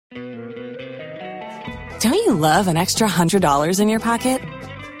Don't you love an extra $100 in your pocket?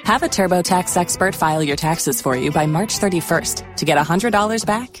 Have a TurboTax expert file your taxes for you by March 31st to get $100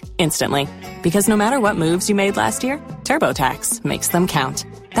 back instantly. Because no matter what moves you made last year, TurboTax makes them count.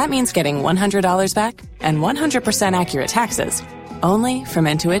 That means getting $100 back and 100% accurate taxes only from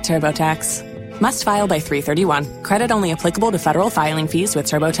Intuit TurboTax. Must file by 3/31. Credit only applicable to federal filing fees with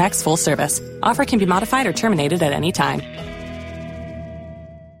TurboTax full service. Offer can be modified or terminated at any time.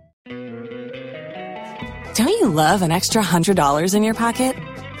 Don't you love an extra $100 in your pocket?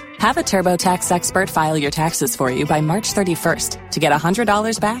 Have a TurboTax expert file your taxes for you by March 31st to get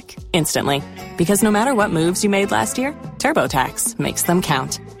 $100 back instantly. Because no matter what moves you made last year, TurboTax makes them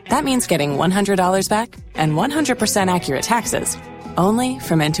count. That means getting $100 back and 100% accurate taxes only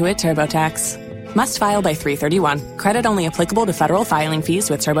from Intuit TurboTax. Must file by 3/31. Credit only applicable to federal filing fees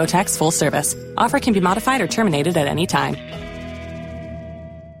with TurboTax full service. Offer can be modified or terminated at any time.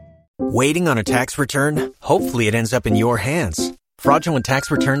 Waiting on a tax return? Hopefully it ends up in your hands. Fraudulent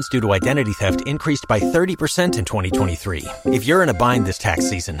tax returns due to identity theft increased by 30% in 2023. If you're in a bind this tax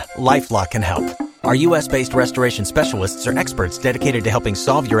season, LifeLock can help. Our U.S.-based restoration specialists are experts dedicated to helping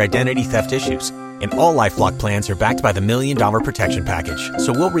solve your identity theft issues. And all LifeLock plans are backed by the $1 Million Protection Package.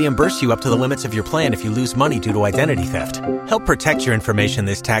 So we'll reimburse you up to the limits of your plan if you lose money due to identity theft. Help protect your information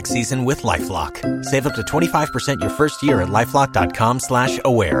this tax season with LifeLock. Save up to 25% your first year at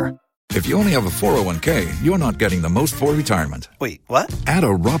LifeLock.com/aware. If you only have a 401k, you're not getting the most for retirement. Wait, what? Add a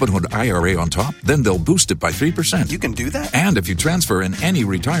Robinhood IRA on top, then they'll boost it by 3%. You can do that? And if you transfer in any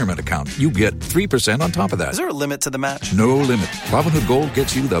retirement account, you get 3% on top of that. Is there a limit to the match? No limit. Robinhood Gold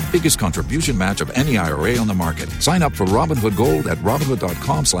gets you the biggest contribution match of any IRA on the market. Sign up for Robinhood Gold at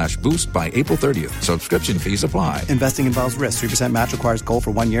Robinhood.com/boost by April 30th. Subscription fees apply. Investing involves risk. 3% match requires gold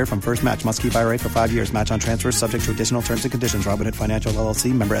for 1 year from first match. Must keep IRA for 5 years. Match on transfers subject to additional terms and conditions. Robinhood Financial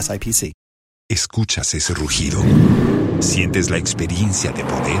LLC, member SIPC. ¿Escuchas ese rugido? ¿Sientes la experiencia de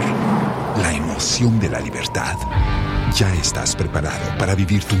poder? ¿La emoción de la libertad? Ya estás preparado para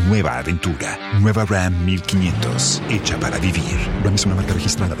vivir tu nueva aventura. Nueva Ram 1500, hecha para vivir. Ram es una marca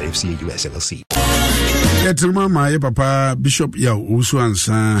registrada de FCA US LLC. Yetilma maye papa Bishop ya usu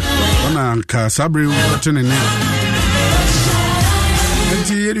ansa. Wana ka sabri watene ne.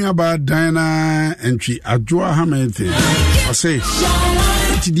 Enti yeri aba Diana entry adwa hamete. Ose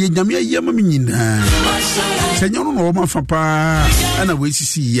die nyame yema menyina senyo no no mafa pa ana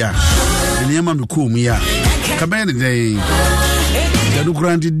wesisi ya ne yema me ko mu ya ka ben ne dai da du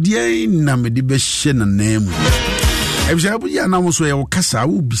grandi die na me di be hye na namu ebja bu ya na mo so ye wo kasa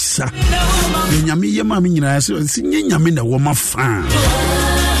wo bisa nyame yema menyina se nyame na wo mafa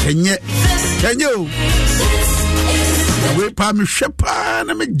enye we pa me hwepa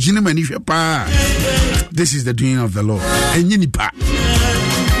na me gine mani hwepa. This is the doing of the Lord. Enye nipa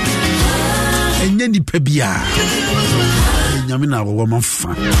enye nipa bia nyame na wo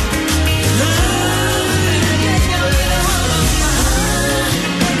mafa.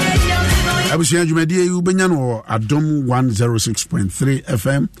 Abusia Jumadi ubenya no Adom 106.3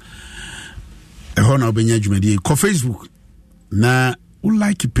 FM. Eho na ubenya Jumadi ko Facebook na u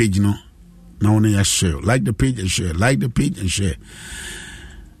like page no na one ya share. Like the page and share. Like the page and share.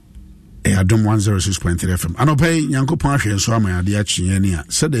 Adom 106.3 FM. Anope Nyankopon ahwe so amade a chiene a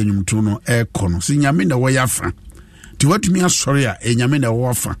sada enyumto no ekono. Si nyame na wo yafa. Ti watumi asori a enyame na wo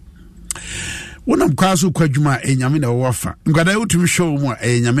afa. Wonam kwaso kwadwuma enyame na wo afa. Ngada utumi show mu a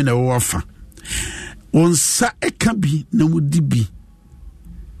enyame na wo afa. Wonsa eka bi na mudi bi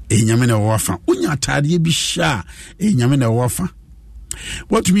enyame na wo afa. Unya atade bi sha enyame na wo afa.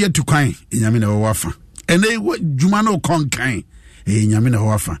 Watumi atukwan enyame na wo afa. Ene dwuma no konkan nyame na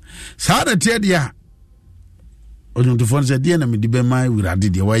ho afa saada tie dia ojuntofo se dia na me di be mai wirade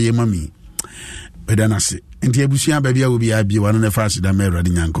dia waye mami bedana se enti abusia ba bia wo bia bia wana na fa asida ma wirade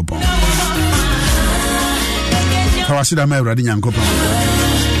nyankopon fa asida ma wirade nyankopon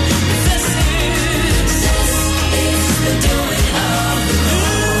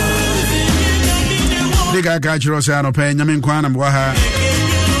diga ka chiro se ano pe nyame nkwa na mwa ha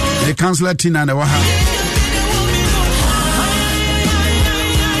e councilor Tina na wa ha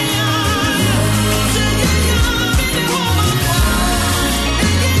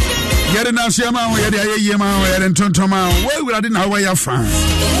yere na siama wo yere ayeye ma wo yere ntontoma wo wurade na wa ya fa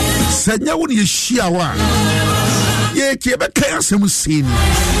senya wo ne yehia wa ye ke be kan asem sin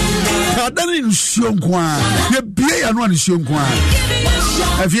ka dane nsuo nkoa ye bie ya no nsuo nkoa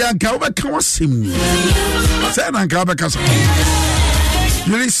afia nka wo be kan asem ni se na nka wo be kasa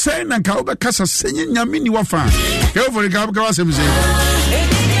yere se na nka wo be kasa senya nyame ni wa fa ke wo ka wo asem se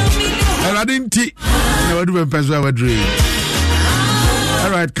wurade nti na wadu be peso wa dre. All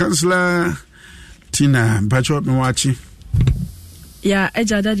right, Councillor Tina mpacho me wachi ya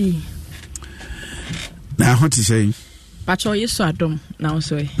eja daddy na what to say pacho yeso adom na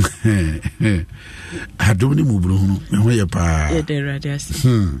so e adom ni mubru no me ho ye pa ye de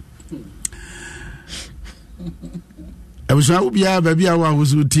radiasi abusa ubia ba bia wa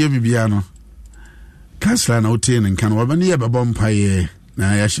wuzu tie bibia no kasla na otie nkan wa bane ye bebo mpaye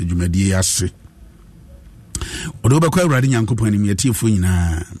na ya hye ase odo ba kwa urade nyankopon ni metiefo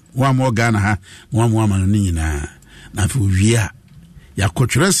nyina wa mo Ghana ha mo ama no nyina na fi wia ya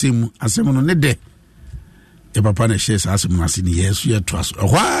kotwerasem asem no ne de e papa na hye sa asem no ase ni Yesu ya to aso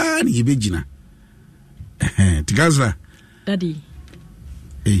hwa ni yebegina tikazla daddy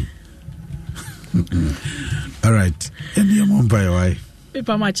all right and your mom pay why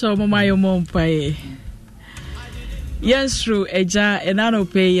Pipa macho mama yo mom pay Yensru eja enano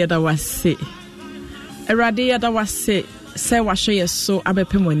pay yeda wase Erade yada wase se wahwe yeso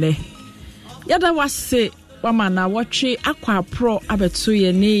abepemone yada wase wama na watwe akwa pro abeto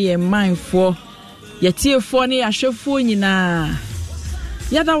ye ne ye manfo yetiefo ne ahwefo nyina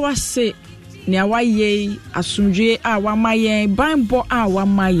yada wase ne awaye asumdwe a wamaye banbo a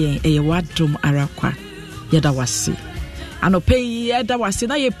wamaye eye wadom arakwa yada wase anope yada wase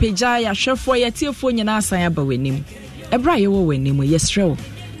na ye peja ya hwefo yetiefo nyina asan aba wanim ebra ye wo wanim yesrew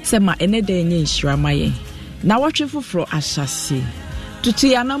sema enede nye nshiramaye na watwe foforo asase tutu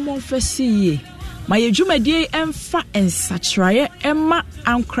ya na monfasi ye ma ye dwumadie emfa ensatraye emma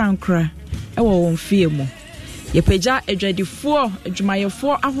ankrankra ewo wonfie mu ye peja edwadifo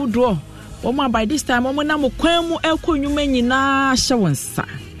adwumayefo ahodo wo by this time wo na mo kwan mu ekonwuma nyina hye wonsa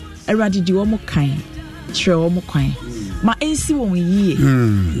erade di wo mo kan tre wo mo kwan ma ensi won yie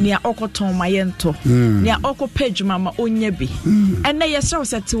nia okoton ma yento nia okopedwuma ma onya bi ene yesew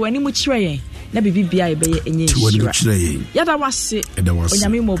sete wani mu kire na bibibia ebeye enye shira yada wase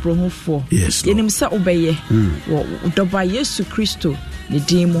onyame mo brohofo yenim se obeye wo doba Yesu Kristo ne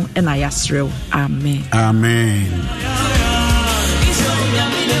dimu ena yasrew amen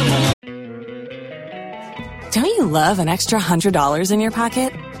Don't you love an extra $100 in your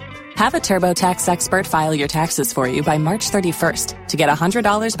pocket? Have a TurboTax expert file your taxes for you by March 31st to get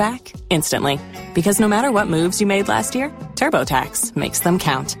 $100 back instantly. Because no matter what moves you made last year, TurboTax makes them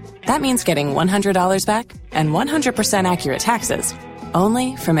count. That means getting $100 back and 100% accurate taxes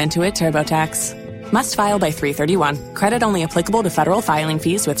only from Intuit TurboTax. Must file by 3/31. Credit only applicable to federal filing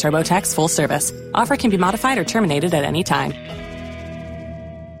fees with TurboTax full service. Offer can be modified or terminated at any time.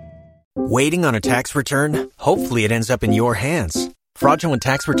 Waiting on a tax return? Hopefully it ends up in your hands. Fraudulent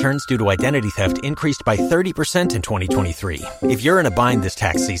tax returns due to identity theft increased by 30% in 2023. If you're in a bind this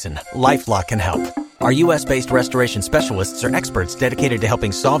tax season, LifeLock can help. Our U.S.-based restoration specialists are experts dedicated to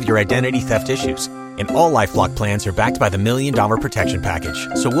helping solve your identity theft issues. And all LifeLock plans are backed by the $1 Million Protection Package.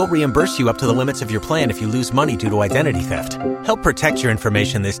 So we'll reimburse you up to the limits of your plan if you lose money due to identity theft. Help protect your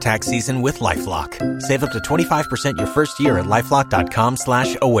information this tax season with LifeLock. Save up to 25% your first year at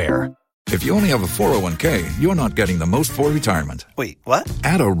LifeLock.com/aware. If you only have a 401k, you're not getting the most for retirement. Wait, what?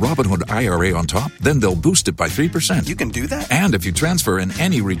 Add a Robinhood IRA on top, then they'll boost it by 3%. You can do that? And if you transfer in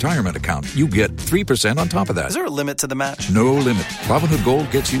any retirement account, you get 3% on top of that. Is there a limit to the match? No limit. Robinhood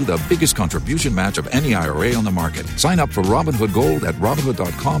Gold gets you the biggest contribution match of any IRA on the market. Sign up for Robinhood Gold at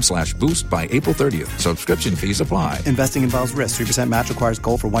Robinhood.com/boost by April 30th. Subscription fees apply. Investing involves risk. 3% match requires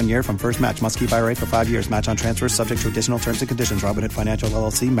gold for 1 year from first match. Must keep IRA for 5 years. Match on transfers subject to additional terms and conditions. Robinhood Financial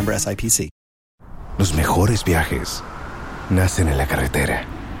LLC. Member SIPC. Los mejores viajes nacen en la carretera,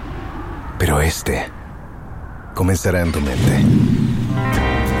 pero este comenzará en tu mente.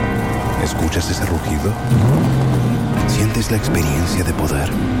 ¿Escuchas ese rugido? ¿Sientes la experiencia de poder?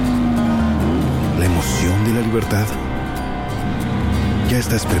 ¿La emoción de la libertad? Ya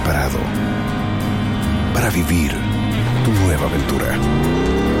estás preparado para vivir tu nueva aventura.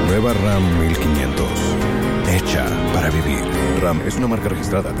 Nueva RAM 1500. Hecha para vivir. RAM es una marca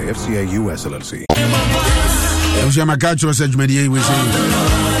registrada de FCA US LLC.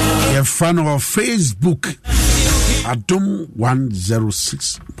 A fan of Facebook Adom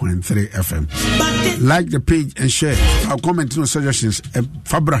 106.3 FM. Like the page and share. Our comment no suggestions.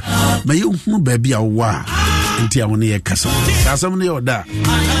 Fabra, may you baby a wa until I want to kasa. Kasam or da.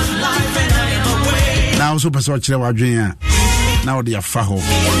 Now so person chile wadwenya. Now they are faho.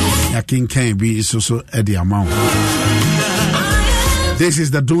 Ya king can be so at the amount. This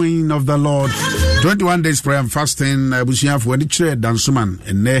is the doing of the Lord. 21 days prayer and fasting. Bushia for the trade dansuman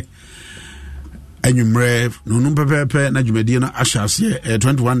and ne. And you brave no pepe na jumedi na ashasi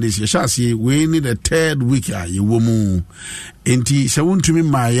 21 days yashasi we need a third week you womu enti se wontumi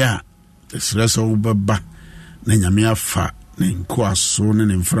maya esreso baba na nyame afa na nko aso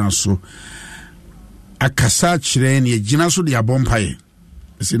ne mfra so akasa kyerɛ ne agina so de abɔmpae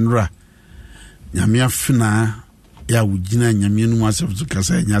ɛsɛ nura nyame afena ya wugina nyame no asɛm so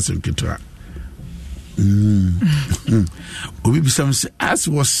kasa nya asɛm ketewa obi bisam sɛ as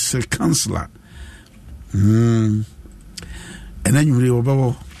was a counselor ɛna nwumere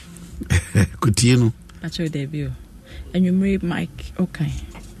wɔbɛwɔ kotie no acho debut nwumere Mike okay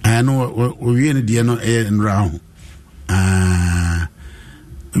ano owie ne deɛ no ɛyɛ nra ho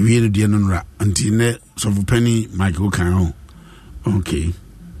owie ne deɛ no nra nti ne sɔfo pani Mike okay ho okay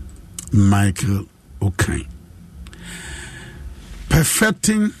Michael okay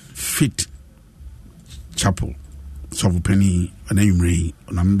Perfecting Fit Chapel sɔfo pani ana nwumere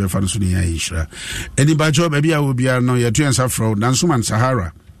na mbɛfa no so ne yɛ yira ɛni ba job baabi a wo bia no yɛ tuensa fro Dansoman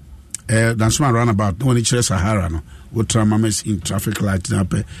Sahara Dansoman roundabout no ni kyerɛ Sahara no wo tramames in traffic light na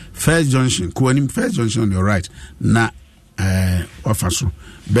pe First Junction Kuanim First Junction on your right na ofaso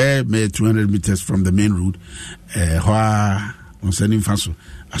be 200 meters from the main road hoa on sending faso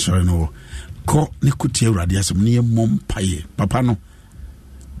asore no ko ne kutie awrade asem ne mompaye papa no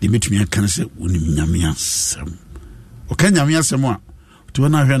de metumi aka se wonim nyame asem o ka nyame asem a to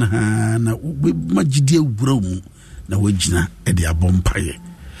na hwe na na magidi awura mu na wagina e de abompaye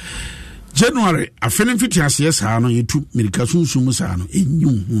January afenem fiti ase saa no yetu mirika sunsum saa no enyu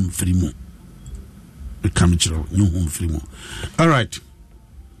hu mfiri mu come chiro nyu hu mfiri mu all right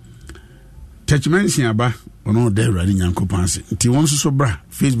Techmensi aba ono de rally nyankopon ase nti won so bra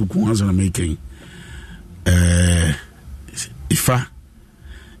Facebook won so na making ifa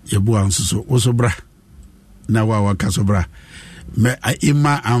yebu an so so bra na wa ka so bra me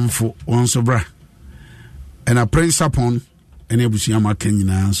ima amfo won so bra and a prince upon ene busia ma kan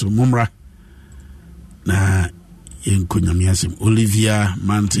nyina so mumra na yenkonyame asem Olivia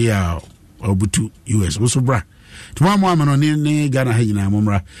Mantia obutu US so bra Tomorrow amano ne Ghana ha nyina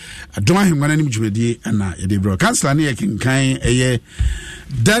momra adoma hemwana nim dwumadi na ye de bro counselor ne yekenkan eye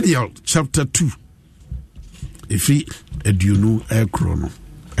Daniel chapter 2 efi eduonu ekro no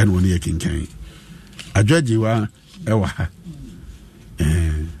ene woni yekenkan adwaji wa ewa ha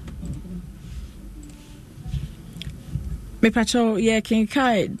me pacho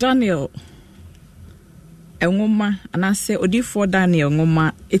yekenkan Daniel Engoma anase odifo Daniel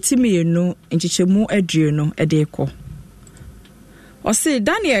ngoma etimienu nchichemu aduonu edeko Ose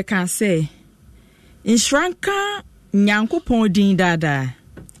Daniel kan say inshranka nyankopon din dada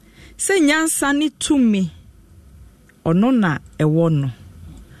se nyansa ni tumi ono na ewo no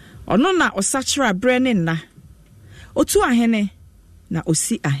ono na osachira brene na otu ahene na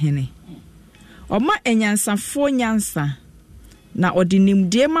osi ahene oma enyansafo nyansa na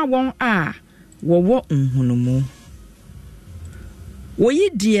odinimdie ma won a wowo nhunumu woyi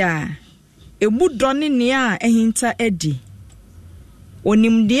dia emu doni ne a ehinta edi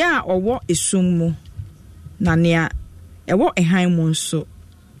onimde a owo esummu na ne ewo ehan mu nso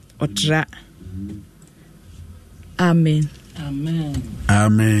otra amen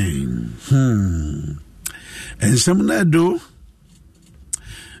And some do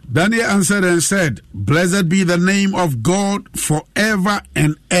Daniel answered and said, blessed be the name of God forever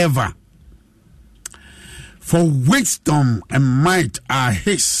and ever. For wisdom and might are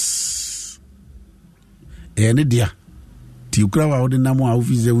his. Ene dia. Ti ukra wa ode namo a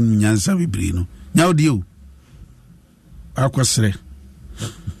ofize un nyansa bebre no. Nya ode o. Akwasre.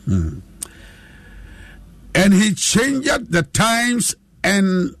 And he changed the times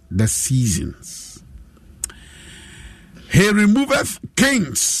and the seasons. He removeth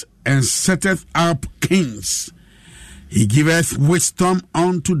kings and setteth up kings. He giveth wisdom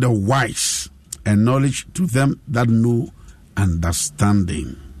unto the wise, and knowledge to them that know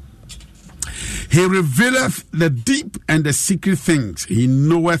understanding. He revealeth the deep and the secret things. He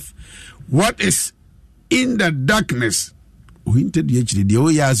knoweth what is in the darkness. And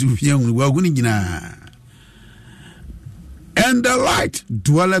the light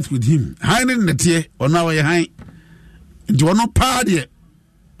dwelleth with him. Hiding the tear, or now I hide. Do you want party?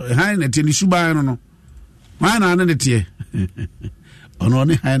 Hiding the tear, the Suba, no. Why not the tear? On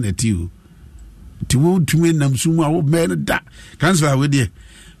only hiding the tear. To me, Namsuma, old man, that cancel with you.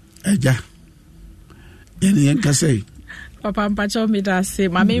 Eja. Any yanka say. Papa Mpacho me da say,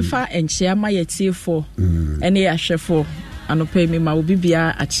 Mamma and Chiama yet for any ashefo, and pay me my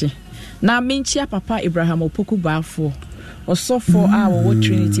bibia achi. Now, Minchia Papa Abraham Opoku Bafo, or so for our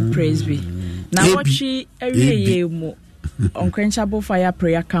Trinity Praise be. Now, what she every year more. Unquenchable fire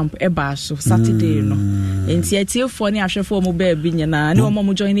prayer camp ebaso Saturday no enti etie fo ni ahwefo mo ba bi nyana ne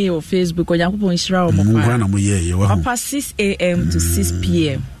mo join your Facebook Onyankopon Shira o mo Papa 6 a.m. to 6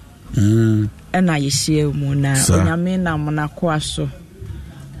 p.m. And I share mo na onyame na mo na kwa so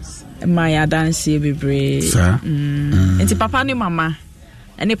my dance bebre enti papa ni mama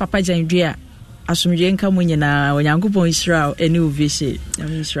ene papa Jandria asomdwe nka mu nyina onyankopon Israel ene ovise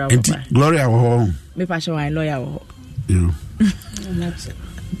Israel papa enti Gloria wo me pa so wan lawyer wo you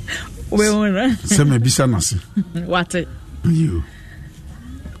we won se me bisa nase what you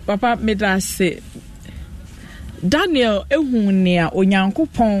papa me da say Daniel ehunnia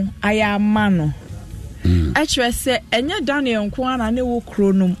onyankopon aya mano actually say enye Daniel nko ana ne wo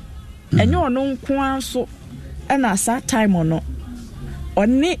kronum enye ono nko anso na sa time ono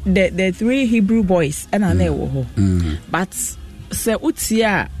oni the three Hebrew boys na ewo ho but say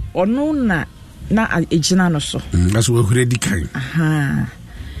utia ono na ejina no so that's we ready kan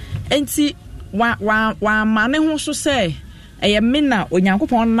enti wa mane ho so say eye me na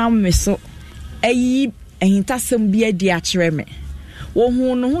onyankopon nam me so ayi ehintasem bia di akere me wo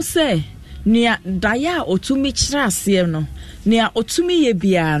hu no ho say nia daya otumi kira ase no nia otumi ye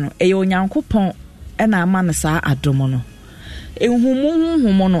bia no eye onyankopon na ama no sa adomo no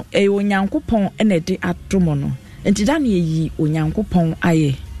ehumuhumo no eye onyankopon na de adomo no enti da na yi onyankopon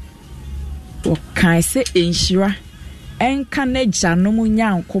aye o kan se enhira enka na janom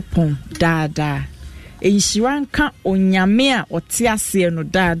nyankopon daada enhira nka onyame a ote ase no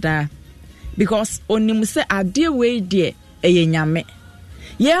daada because onim se ade we de eye nyame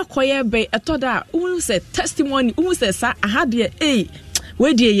ye koye be etoda unu se testimony unu se sa ahade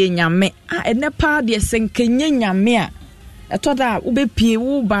we de eye nyame enepa de senkenye nyame a etoda ubepie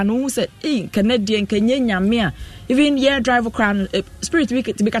wo ba no unu se Canadian kenye nyame a even ye drive crown spirit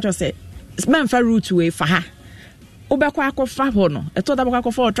to be catch say man fa route we fa ha ubekwa akofa ho no etoda bekwa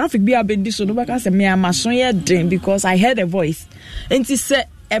akofa traffic bi abedi so no beka se me amason ye den because I heard a voice enti se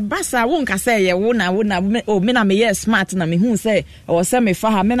ebasa won ka say ye wo na me na me ye smart na me hu say o say me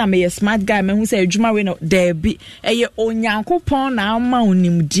fa ha me na me ye smart guy me hu say adwuma we no there be eye onyankopon na ama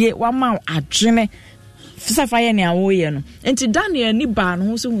onimdie wa ma adwene safa ye ne awo ye no enti Daniel ni ba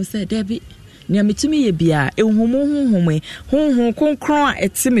no so hu say there be ne metumi ye bia ehumuhuhume hunhun konkron a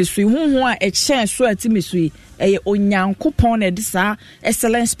etimesui hunhun a echen so etimesui eye onyankopon na de sa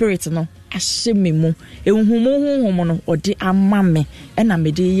excellent spirit no ahye me mu ehumuhuhume no ode ama me na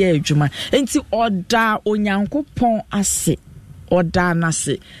me de ye adwuma enti oda onyankopon ase oda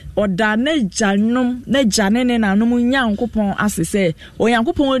nase oda na janom na janene na nom nyankopon ase se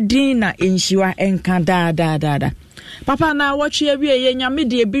onyankopon din na enhyiwa enka da papa na watch ewie ye nyame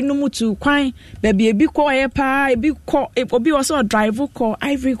de ebinum tu kwan ba bi ebi ko ye pa ebi ko obi wo so drive ko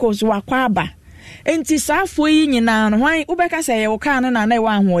Ivory Coast wa kwa aba enti safo yi nyina no hwan ubeka say ye wo ka na na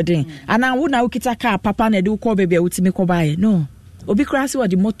wa ahoden ana wo na ukita car papa na de ko bebe utimi ko bae no obi krasi wa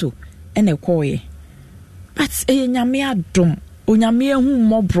di moto ene ko ye but nyame adom onyame ehu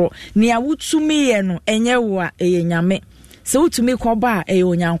mmobro ne awutumi ye no enye wo a nyame se utumi koba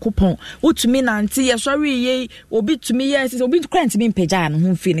onyankopon utumi nante ye sori ye obi tumi ye se obi kwant mi mpagya no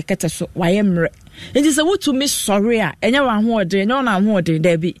ho fi ne kete so waye mre enti se utumi sori a enye wa ho ode enye ona ho ode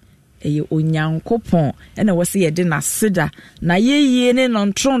da bi onyankopon ena wo se ye de na sida na ye ne no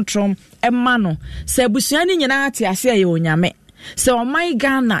ntrontrom ema no se abusua ni nyina ate ase onyame se o my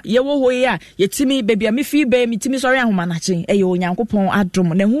Ghana ye wo ho ye a yetimi bebia me fi be mitimi sori ahomanache onyankopon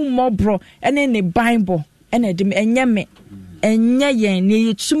adom na hu mmobro ene ne Bible ene de enyeme enye yen ne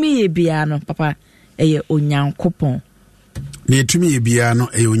yetumi ye bia no papa onyankopon ne yetumi ye bia no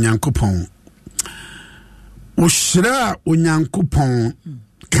onyankopon o shira onyankopon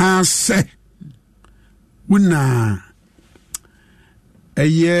ka se wona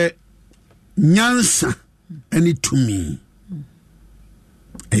nyansa eni tumi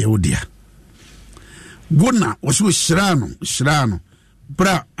odia wona o so shira no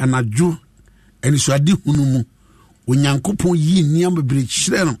bra anadwo eni so adi hunumu onyankopon yi niam bebre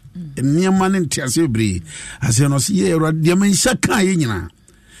kyerɛ no niam ne ntiase bebre ase no se ye awurade de man shaka ye nyina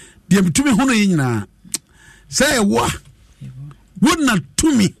de mtumi hono ye nyina sɛ wona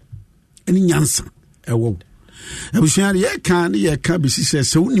tumi eni nyansa ɛwɔ abusua ye kan ne ye ka besi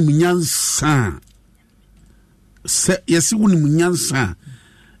sɛ wonim nyansa sɛ yesi wonim nyansa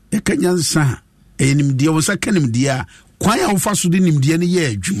ye ka nyansa enim de wo sa kanim de a kwan ya wo fa so de nim de ne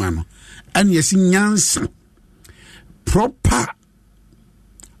ye adwuma no and yesi nyansa proper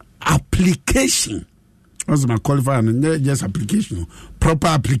application. What's my qualifier? Not just application, proper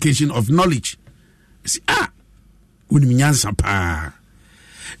application of knowledge. See, when me nyansa pa.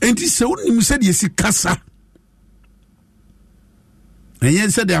 And this so when said yes kasa. And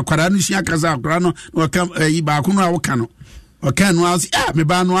yes said the akwara no shia kasa akwara no wakam iba kuno awokano. Waka no asi me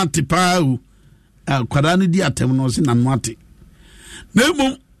ba no ante pa o. Akwara no di atem no si na no ate. Na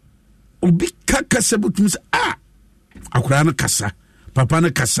mum obi kaka sebutum se akwara no kasa papa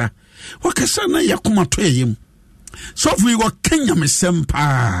no kasa wakasa na yakoma to yem so for you Kenya mesem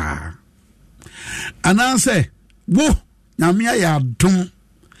pa ananse wo nyame ya dom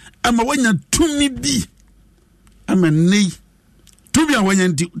ama wanya tumi bi ama nei tumi a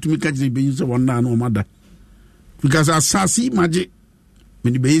wanya tumi ka jire be so wona no mada because asasi maje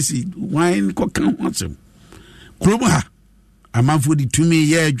meni be yesi wine ko kan watsem kurom ha amanfo di tumi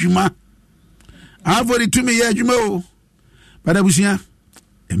ye adwuma avori tumi ye adwuma o bada busia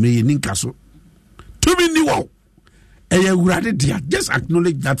eme ye ninka so tumi ni wo eye wurade dia just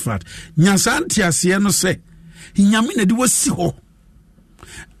acknowledge that fact nyasanti ase no se nyame na di wasi ho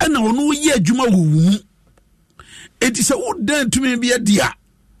ana ono ye adwuma wo mu enti se wo dan tumi bia dia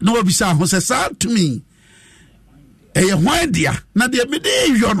na wabisa ho se sa tumi eye hwan dia na de me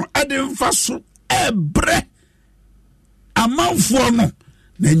de yo no ade mfa so ebre amanfo no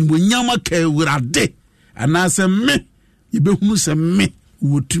na nyama ka wurade anase me yebehunu se me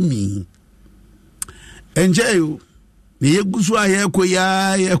wotumi enjayo ne yegusu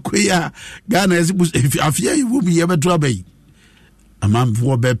ayekoya Ghana esibu afia yiwo bi yebeto abai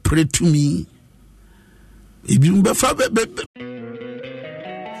amanfo be pretumi ebi mbe fa be.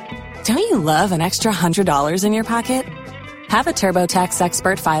 Don't you love an extra $100 in your pocket? Have a TurboTax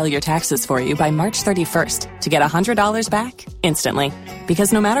expert file your taxes for you by March 31st to get $100 back instantly.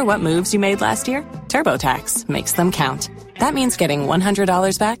 Because no matter what moves you made last year, TurboTax makes them count. That means getting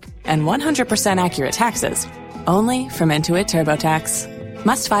 $100 back and 100% accurate taxes only from Intuit TurboTax.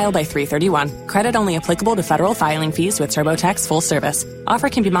 Must file by 3/31. Credit only applicable to federal filing fees with TurboTax full service. Offer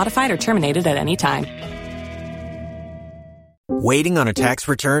can be modified or terminated at any time. Waiting on a tax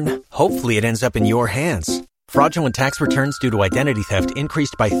return? Hopefully it ends up in your hands. Fraudulent tax returns due to identity theft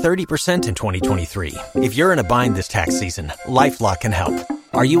increased by 30% in 2023. If you're in a bind this tax season, LifeLock can help.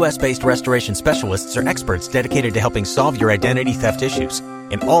 Our U.S.-based restoration specialists are experts dedicated to helping solve your identity theft issues.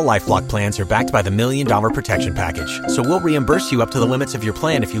 And all LifeLock plans are backed by the $1 Million Protection Package. So we'll reimburse you up to the limits of your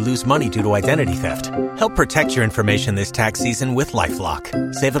plan if you lose money due to identity theft. Help protect your information this tax season with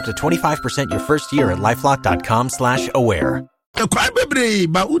LifeLock. Save up to 25% your first year at LifeLock.com/aware.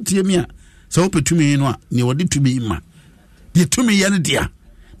 So petumi no ne wodi tumi ma de tumi ye ne dia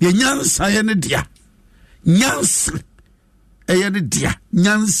de nyansa ye ne dia nyansa ye ne dia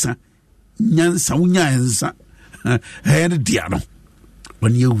nyansa unyansa ye ne dia no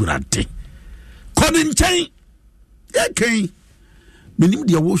woni ewurade konin chen ye kan menim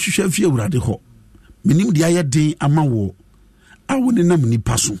dia wo hwehwe afie ewurade ho menim dia ye den ama wo awo ne nam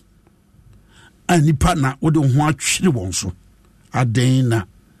nipa so anipa na wo de ho atwere won so aden na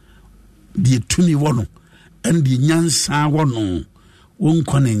die tumi wono and die nyansa wono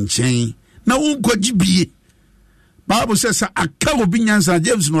wonkone nchen na wonkoji bie Bible says aka obi nyansa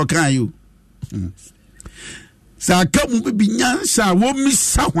James no kan you sa aka mu bi nyansa wo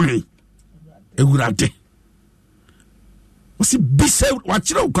misa hwan ewurade osi bise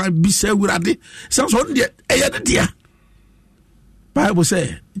wachira ukwan bise ewurade so ndie eyade dia Bible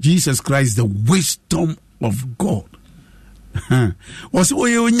say Jesus Christ the wisdom of God. Osi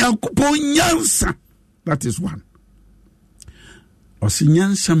oye onyankopon nyansa, that is one. Osi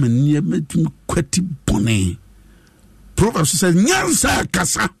nyansa menie metum kwati bone. Proverbs says nyansa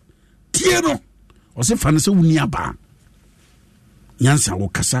kasa tie no. Osi fa ne se wuni aba. Nyansa wo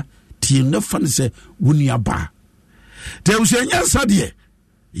kasa tie no fa ne se wuni aba. Te osi nyansa de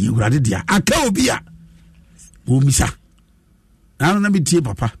yewurade dia aka obi a wo misa. Na bi tie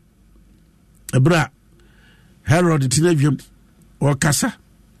papa. Ebra Herod tinavim or kasa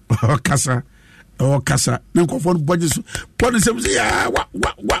na nkofo boje so pon se ya wa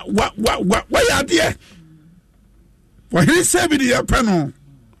ya de wa he se bi de pano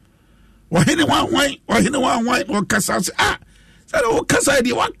wa he ne wan o kasa se say o kasa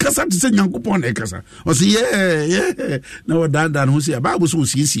de wa kasa te se nyankopon na kasa o se yeah na o dan ho se Bible so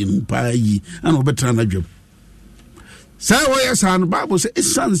sisi no pa yi ana obetra na dwam. Say why san Bible say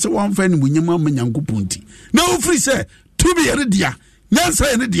isan se won fa ni munyama manyankopon ti na o free say to be ye dia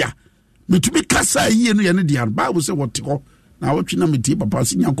nyansa ye dia me to be kasa yi no ye dia Bible say what ho na wo twina me ti papa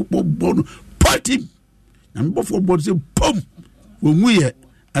se nyankopon bon party na me bofo bod say pom wo mu ye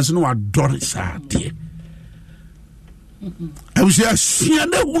aso no adore sa de I was here sia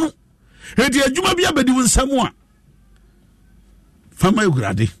na hunu e dia adwuma bia bedi wo nsamu a fama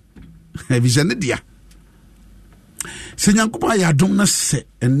ewurade e bi se ne dia Senyankupa ya dom na se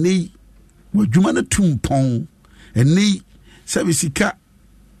eni wadwuma na tumpon eni serviceka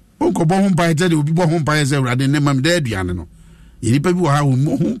onko bo hon pae tade obi bo hon pae se urade ne mam da aduane no yenipa bi wo ha wo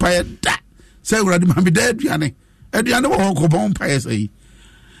hon pae da se urade mam da aduane wo hon bo hon pae se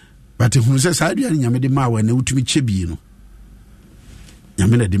but hunu se sa aduane nyame de ma wa na utumi chebi no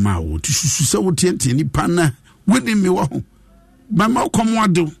nyame na di ma wo ti susu se wo tienti ni pana woni mi wo ho mama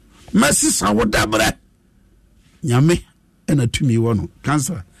komoado masisa wo dabre nyame ena tumi wo no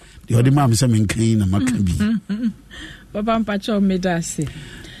cancer de odi ma me se men kan na maka bi papa mpacho medase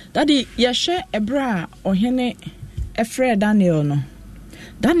daddy yehwe ebra ohene efre Daniel no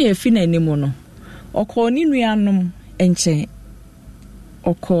Daniel fi na animu no okọ ni nuanom enche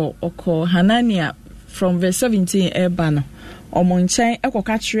okọ Hanania from verse 17 eba no omo nchen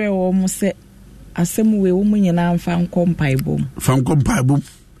ekoka kire wo mo se asem we wo nyina mfa nkompaibom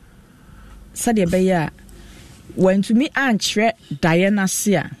sade be ya wantumi ankyere Diana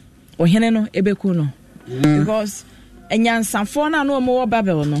sia ohene no ebeku no because enyansafo na no mo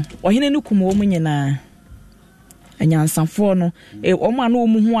Babel no ohene no kum wo nyina enyansafo no omo anu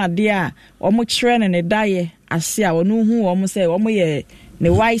omu hu ade a omo kyere ne daye ase a ono hu omo se omo ye the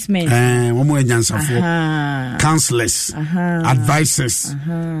wise men omo enyansafo counselors advisors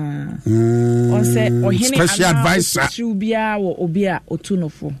on say ohene special advisor chubia wo obia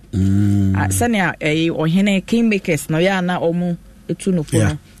otunofo sania ohene kingmakers no ya na omo etunofo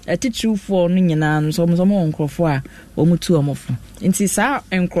no etitrufo no nyina no so omo nkrofo a omo tu omofo nti sa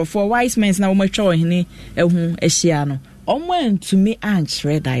nkrofo wise men na omo twa ohene ehu ehia no omo antumi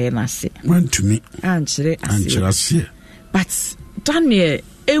ankyere Diana se antumi ankyere ase but Daniel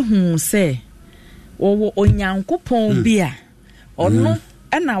ehun se wo onyankopon bia ono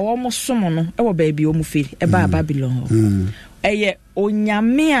na wo mo som no e wo baabi o mu firi e ba Babylon eye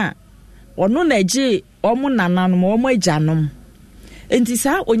onyame a ono na je o mo nananom o mo ajanom enti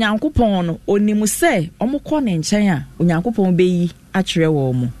sa onyankopon no onimu se o mo kɔ ne nkyɛn a onyankopon beyi akyerɛ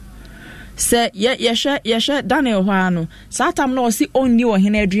wo mo se yehwe Daniel ho ano satam na o si onni wo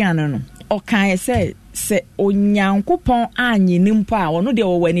hene aduane no o kan se onyankopon anyi nimpo a ono de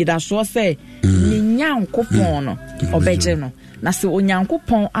wo wani da so se ni nyankopon no obeje no na se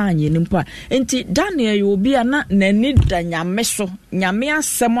onyankopon anyi nimpo a enti Daniel yo bia na nani da nyame so nyame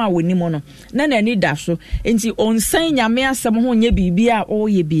asem a woni mo no na nani da so enti onsan nyame asem ho nya bibia o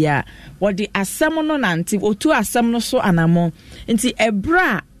ye bia wodi asem no nante otu asem no so anamo enti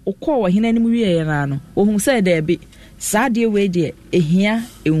ebra okọ wo hena nim wie na no ohun se da bi saade we de ehia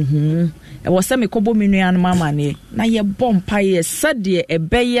enhumu e wo se me kobo menua no mama ne na ye bompa ye sade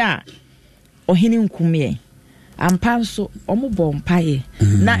ebeya ohini nkumye ampanso omo bompa ye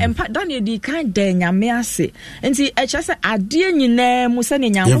na empa Daniel di kan de nyame ase nti e chese ade nyina mu se ne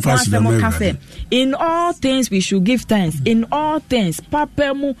nyanko asem kafe in all things we should give thanks in all things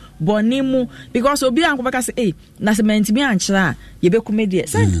papemu bonimu because obi anko beka se na se mentimi ankyera ye bekumedie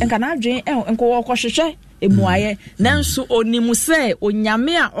se enka na adwen enko wo kwohwehwe emuaye nanso onimu se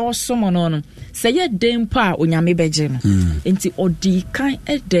onyame a osomo no se ye dempa onyame beje no enti odi kan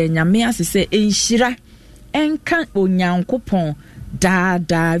de nyame ase se enhyira enka onyankopon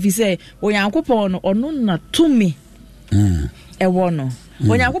da vi se onyankopon no ono na tumi ewo no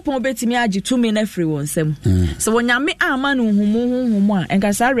onyankopon betimi agi tumi na free wonsem so onyame ama no humu a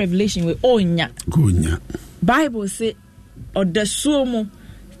enka sa revelation we onya Bible say odasuomu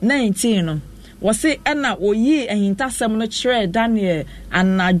 19 no wose ena oyi ehintasem no kire Daniel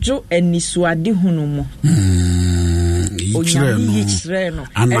anajo enisuade hunumu oyire no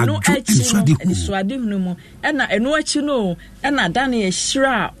eno enisuade hunumu eno achi no ena Daniel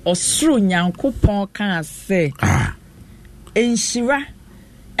shira osuru nyankopon kan se enshira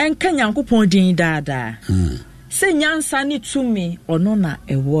enka nyankopon din dada se nyansa ni tumi ono na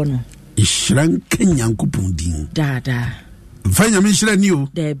ewo no ishira enka nyankopon din dada fanya mishira ni o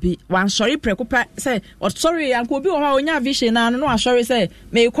debi wan sorry prekopa say sorry yanko obi wo ha onya vision na no sorry say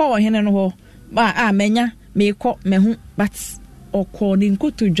me kɔ wo hene no ho ba menya me kɔ mehu but okɔ ni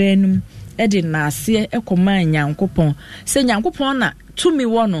nkoto dwanum e de na ase e kɔma nyankopon say nyankopon na tumi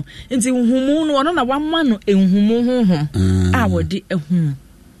wo no nti humu no no na wamma no enhumu honhom a wodi ehum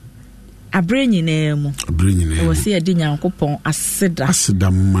abrenyi na mu wo say de nyankopon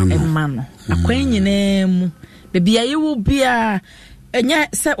aseda mano akwanyi na mu baby ayi wo bia enya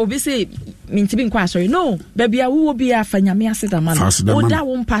se obi se mintibi nkwa sorry no baby awu wo bia fanyame aseda mano o da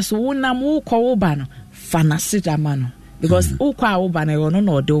wo mpaso wo nam wo kɔ wo ba no fana aseda mano because wo kwa wo ba na yo no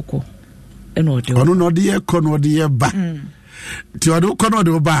na ode wo eno ode ono no ode ye kɔ no ode ye ba ti ode wo kɔ no ode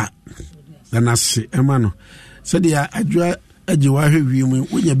wo ba na se emano se dia adwa agiwa hwe mu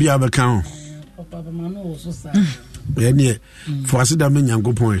wonya bia ba kan papa ma no wo so sa ene fo aseda me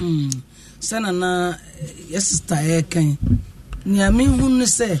nyankopon sana na sister ekan ni ami hunu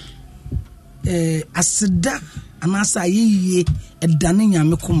se aseda anasa ayiye edane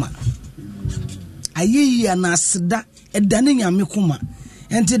nyame kuma ayiye anaseda edane nyame kuma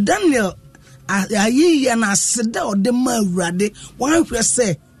enti Daniel ayi ya na aseda ode ma awurade wan hwe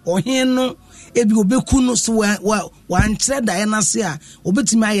se ohen no ebi obeku no so wan kyerɛ da na se a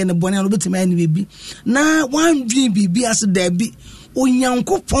obetimi aye ne bɔne na obetimi aye ne bibi na wan dwi bibi ase da bi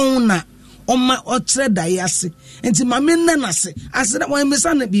onyankopɔn na oma okyerɛ da ase enti ma me nna na se aseda wan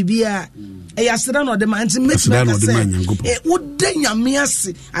mesa na bibi a aseda no de ma enti metime ka se wode nyame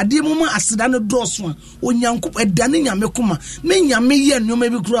ase ade mu ma aseda no dɔso a onyankopɔn edane nyame koma me nyame ye nnoma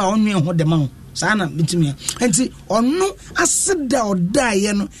bi kura a onwe ho de ma ho sana bitumia enti onu aseda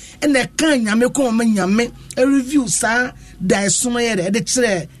odaye no ene kan nyame ko ma nyame a review sa da esono ye de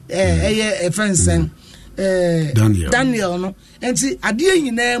kire eye efensen Daniel no enti ade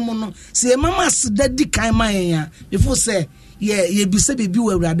nyina mu no se mama aseda di kan ma yen before say ye bisa bebi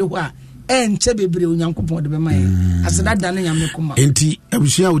wa awurade ho a enche bebre onyankopon de be ma yen aseda da ne nyame ko ma enti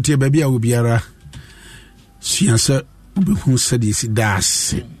abusua wotie ba bia obiara siansa obehu sadi si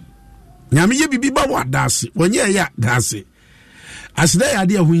daase nyame ye bibi ba wa daase wonye ya daase asida ya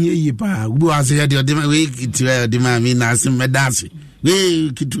de hu ye pa ubu ase ya de we kitwa de ma mi na ase me daase we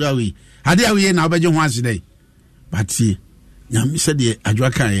kitwa we ade ya we na obeje ho asida batie nyame se de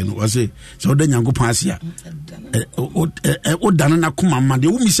adwa kan ye no wase so de nyankopon ase ya o dana na kuma ma de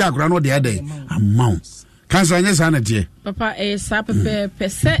wo misi akora no de ade amount kansa nya sa na tie papa sa pepe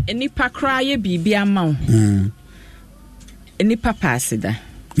pese enipa kra ye bibi amount enipa pa asida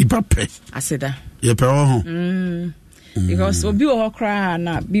nipa pe aseda ye pe ho because obi o cry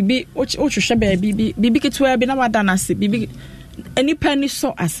na bibi o hwehwe ba bibi ketwa bi na wada na se bibi enipa ni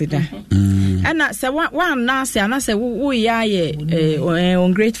so aseda ana se one na se ana se wo ya ye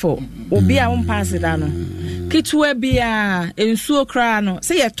ungrateful obi a won pass da no ketwa bi a ensuo cry no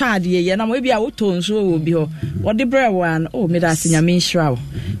se ye twade ye na mo bi a wo to nsuo obi ho wo de bre one o me da se nyame nhira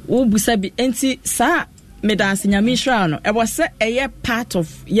wo busa bi enti sa me dance nyame hwa no e was a part of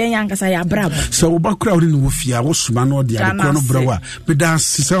yen yankasa ya brabo so ba kura ori no fia wo suma no de akora no brawa me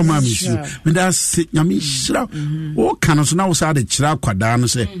dance se o ma mi su me dance nyame hwa wo kan so na wo sa de kira kwada no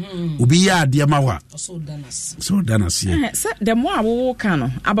se obi ya ade ma wa so danas ye se de mo a wo kan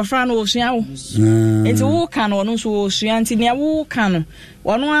no abafra no wo sua wo enti wo kan no so wo sua enti ne wo kan no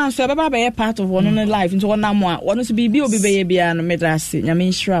wono anso baba be part of wono no life enti wona mo a wono so bibi obi be ye bia no me dance nyame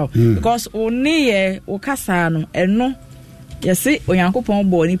hwa because oni ye wo kasa no eno yesi onyankopon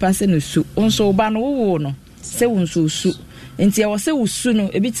bo nipa se no su onso ba no wo no se wonso su enti e wo se wo su no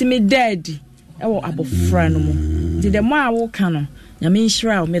ebitimi daddy e wo abofra no mu di de mo a wo kan no nyame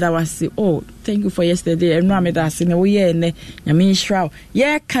hwa me da wase oh thank you for yesterday eno me da se ne wo ye ne nyame hwa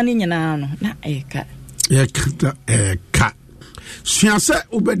ye kan nyina no na eka ye ka sianse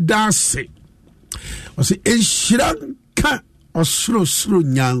ubedase wase enshranka osro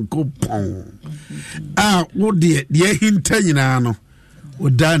nyankopon a wo de hinta nyina no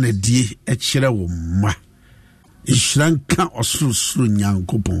oda na die e kire wo ma enshranka osro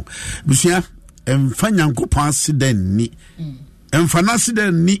nyankopon busia emfa nyankopon asida ni emfa na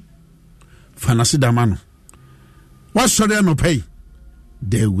asida ni fa na asida ma no wasore no pay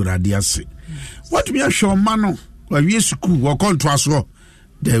de wurade ase what me show ma no wa wie school wo konto aso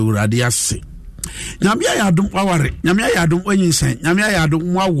de wurade ase nyame ya adom aware nyame ya adom onyinsan nyame ya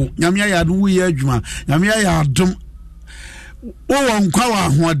adom wawo nyame ya adom wuye adwuma nyame ya adom wo nkwa wa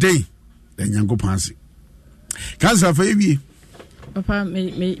hoden de nyankopon ase kansa fa ebi papa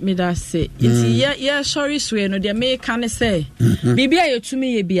me da se iti ya sorry swe no de me kan say bibia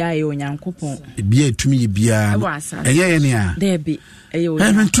yetumi ye bia ye onyankopon bibia yetumi ye bia eye ne a there be eye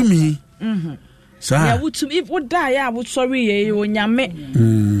onyankopon ya wutum if woda ya wo sorry ye onyame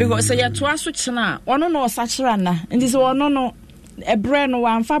because ya to aso chena ono no osachira na ndi se ono no ebre no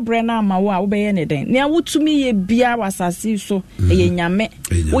wa amfa bre na ama wo a wo be ye ne den na wutumi ye bia wasasi so ye nyame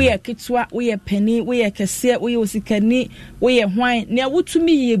wo ye ketwa wo ye pani wo ye kese wo ye osikani wo ye hwan na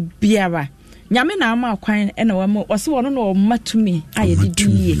wutumi ye biara nyame na ama kwan e na wo se ono no matumi aye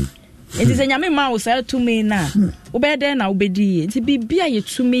didiye enti se nyame ma wo sa tumi na wo be den na wo bedi enti bibia ye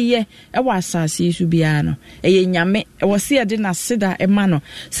tumi ye e wa asase su bia no ye nyame e wo se ye de na sida e ma no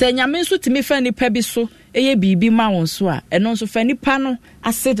se nyame so timi fa ni pa bi so eye bibi ma won so a eno so fa nipa no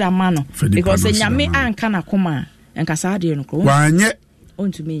aseda ma no because nyame anka na koma enka sa de no ko wanye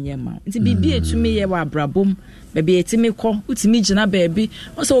ontumi nye ma nti bibi etumi ye wa brabom baby etimi ko utimi gina baby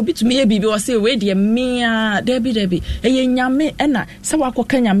o so obi tumi ye bibi o se we de mia debi eye nyame na se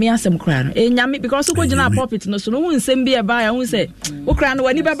wakoka nyame asem kra no nyame because ko gina pulpit no so no hu nsem bi e ba ya hu se wo kra no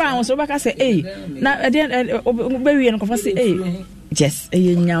wani baba won so baka se na be wi no ko fa se yes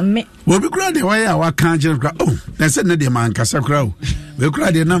eye nyame wo bi kra de wa ya wa kan gina kra oh na se ne de man kasa kra o we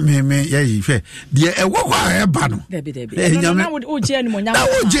kura de na me ye hwe de e wo kwa e ba no nyame o je ni mo nyame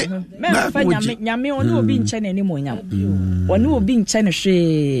me fa nyame oni obi nche na ni mo nyame oni obi nche ne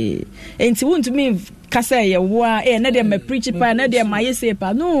hwe enti wontu me kasa ye wo a na de me preach pa na de my say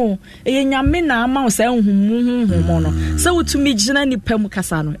pa no e nyame na ama o sa humu no se wotumi gina ni pam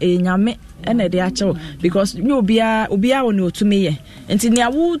kasa no e nyame ene de acho because ni obia woni otumi ye enti ni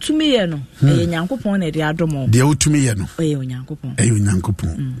awu tumi ye no e nyankopon na de adomo de otumi ye no e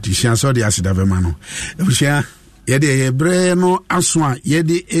nyankopon ti hia so de asida be ma no e hia ye de ye bre no aso a ye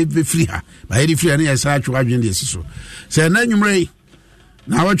de e free ha ba ye de free na ye sa atwa adwen de siso se na nwumre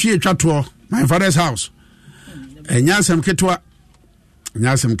na watwe atwato my father's house nyasem ketwa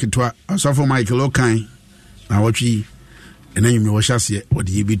asofo Michael Okan na watwe enanyume wo hyase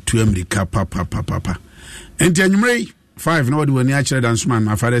wode ye bitu America papa enti anyumre 5 na wode wani a kire danceman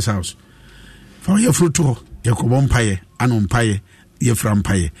my father's house fa ye fruto ye kobo mpaye ano mpaye ye fra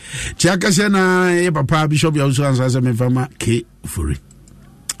mpaye tiakase na ye papa bishop ya uso ansa se me fama ke fori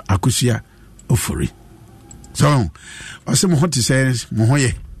akusia ofori so ose mo hoti se mo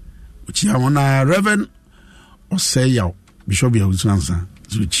hoye uchia wona Reverend ose ya bishop ya uso ansa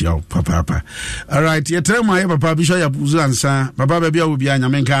zuchiao papa. All right, ye tell my papa bishop ya uso ansa papa baby obi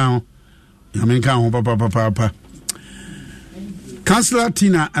anyamenka ho papa. Councillor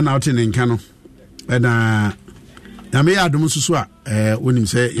Tina and out in Nkano. And na me adom susu a wonim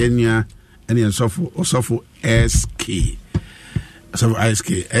se yenia ene sofo SK. So SK.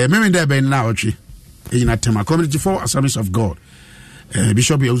 Me there ben na otwe. Ina tema community for Assemblies of God.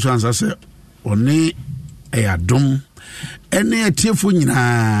 Bishop also answer say oni adom ene atiefo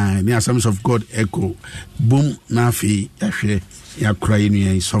nyina ni Assemblies of God echo boom na afi yahwe yakra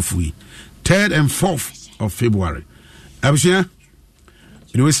yenu sofo 3rd and 4th of February. Abusia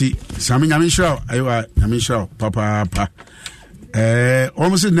Iwesi Sami Nyamishra ayo Nyamishra papa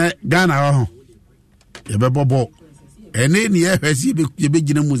almost na Ghana ho ye be bobo ene ni ye hwesi ye be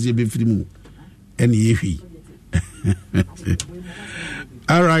gina muzi be firi mu ene ye hwi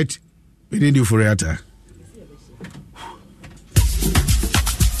all right we need you for it.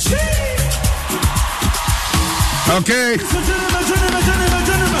 Okay,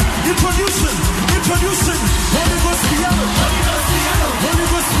 gentlemen, introducing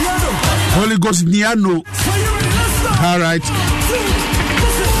Holy Ghost Piano. All right.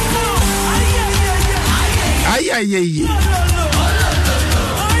 Ay.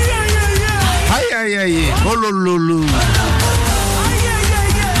 Olololo.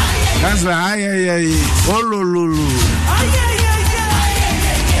 That's right. Ay. Olololo.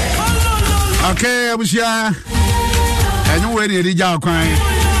 Okay, Abusia. And you ready to go cry.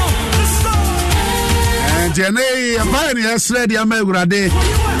 And Jenny, a pioneer sled your Melgrade.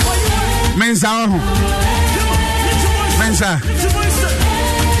 Mensa.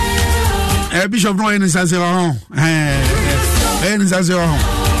 Bishop no any sense of any sense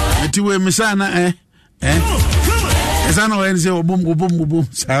of to a misana as I know any say boom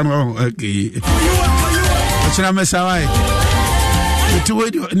sano okay chana mesawai to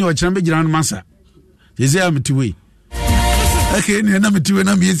wait no chambe jiran masa is there to wait okay na me to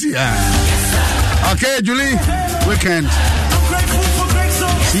na busy okay Julie weekend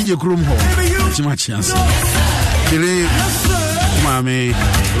CJ Krum ho chima chance Julie mami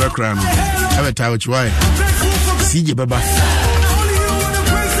background have ta why CJ baba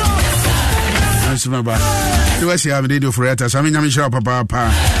nice baba you was here video for it so me nyame shop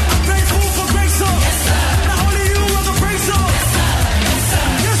papa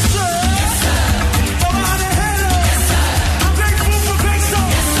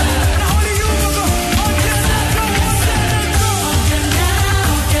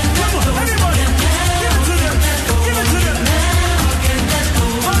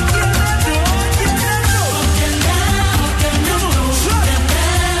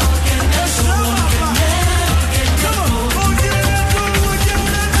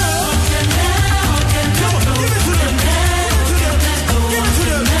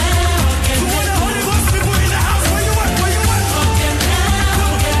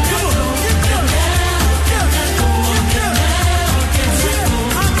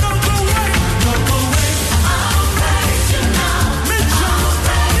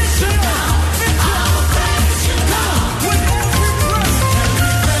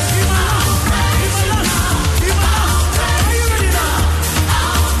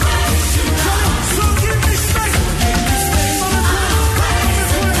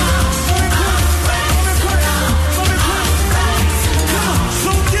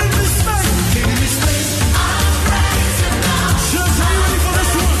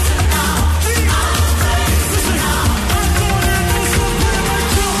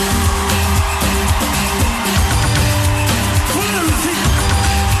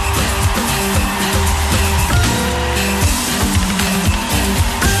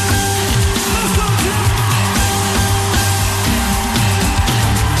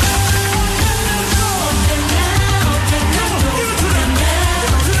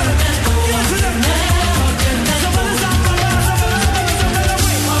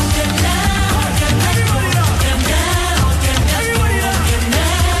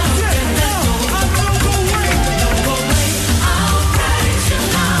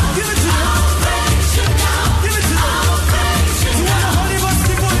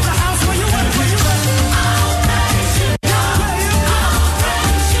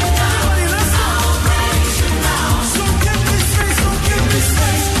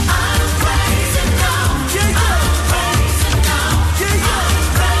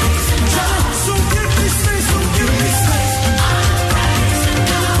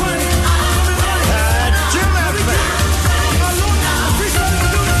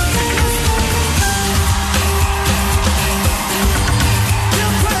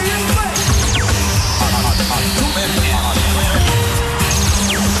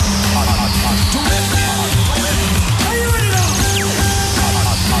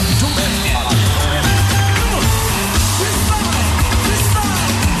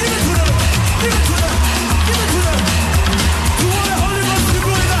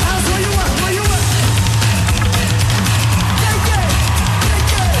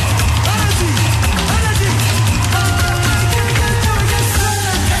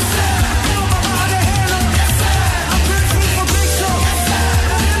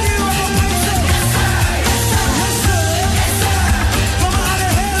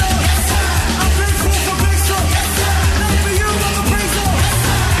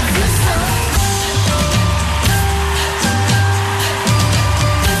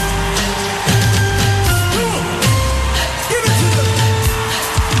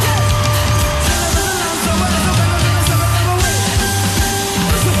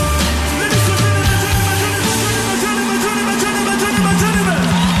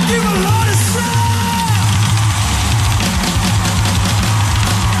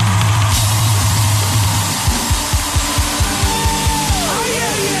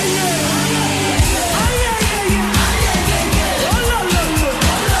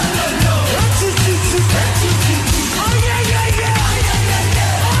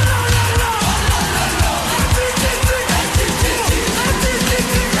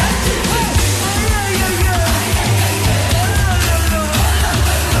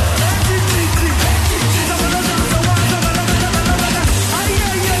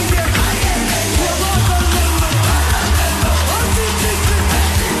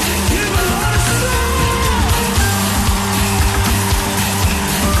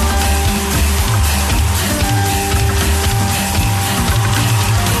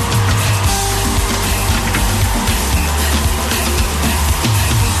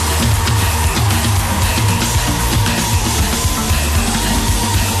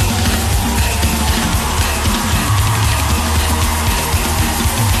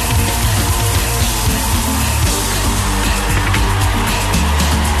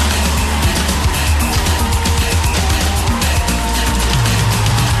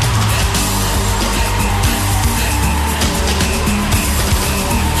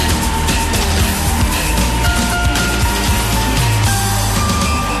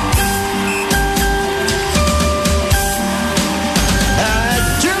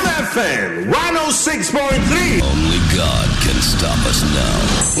 106.3. Only God can stop us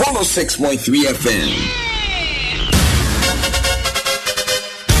now. 106.3 FM.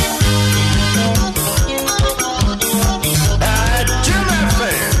 Jim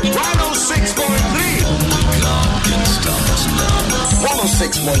FM. 106.3. Only God can stop us now.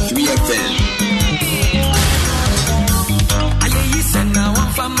 106.3 FM. And I said now I'm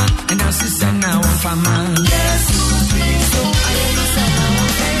fama. Yes,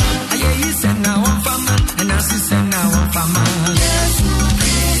 I said now I'm fama. And I said now I'm fama. Yes,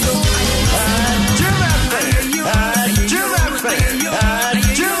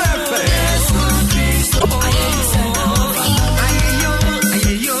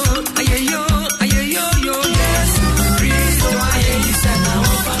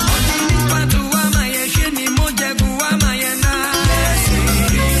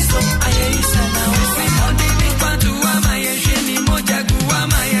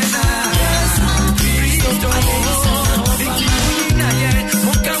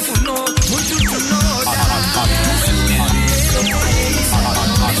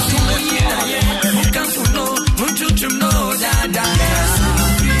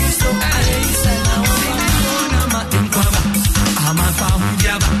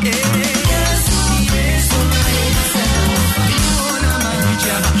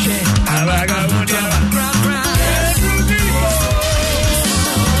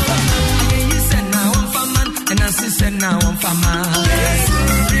 now I'm fama.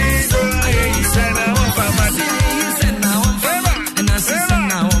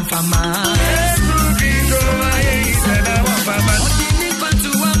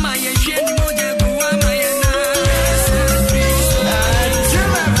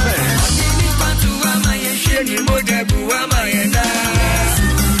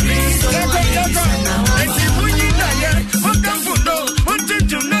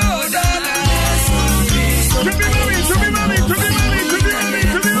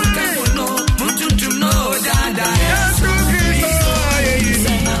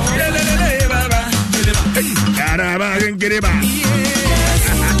 Get it back.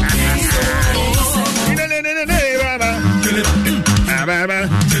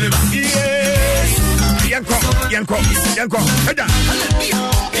 Yanko.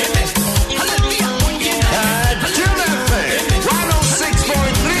 Jim FM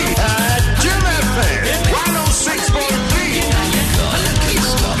 106.3. Jim FM 106.3.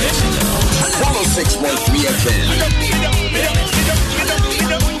 106.3 FM.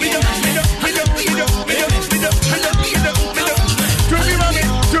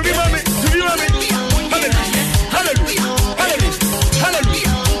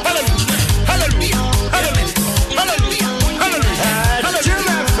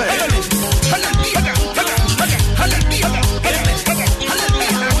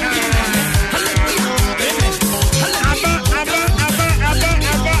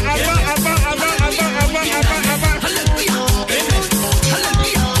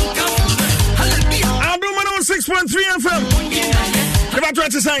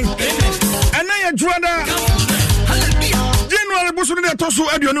 Saying, and now you're January Busu de Tosu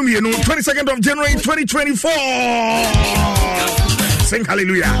Adionum, 22nd of January 2024. Sing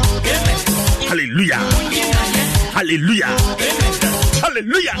hallelujah. Hallelujah. Hallelujah.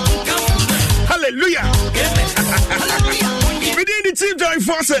 Hallelujah. Hallelujah. Within the team Joy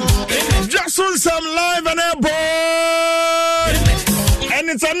Forsen, just on some live and airborne. And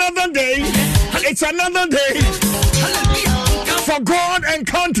it's another day. It's another day. For God and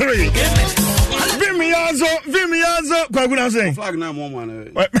country. Vimiazo. What would I say? Flag now,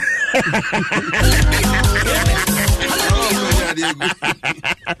 one.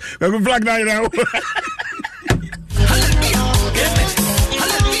 Flag now.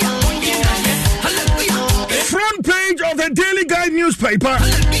 Front page of the Daily Guide newspaper.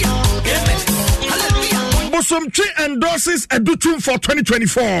 Bosomchi endorses Edutum for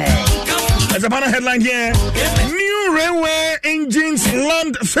 2024. As a banner headline here, new railway engines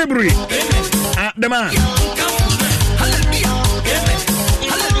land February. The man.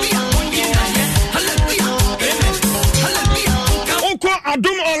 Oko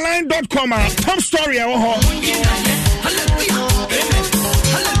adumonline.com. Top story.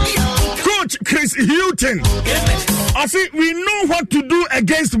 Coach Chris Houghton. I say we know what to do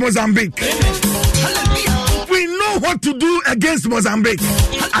against Mozambique. We know what to do against Mozambique.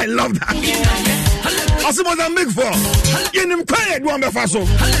 I love that. I see Mozambique for. You know, quiet one before so.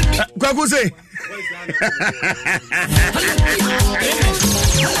 Kwaku say.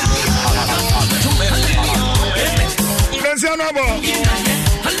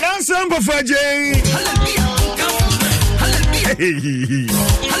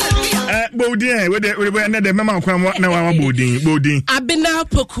 Bodin, where the mama come what now our Bodin. Abina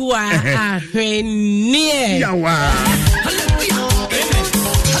Pokua, near. Yawa.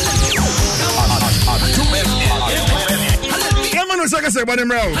 Say about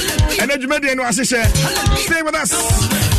him, and then you made the stay with us.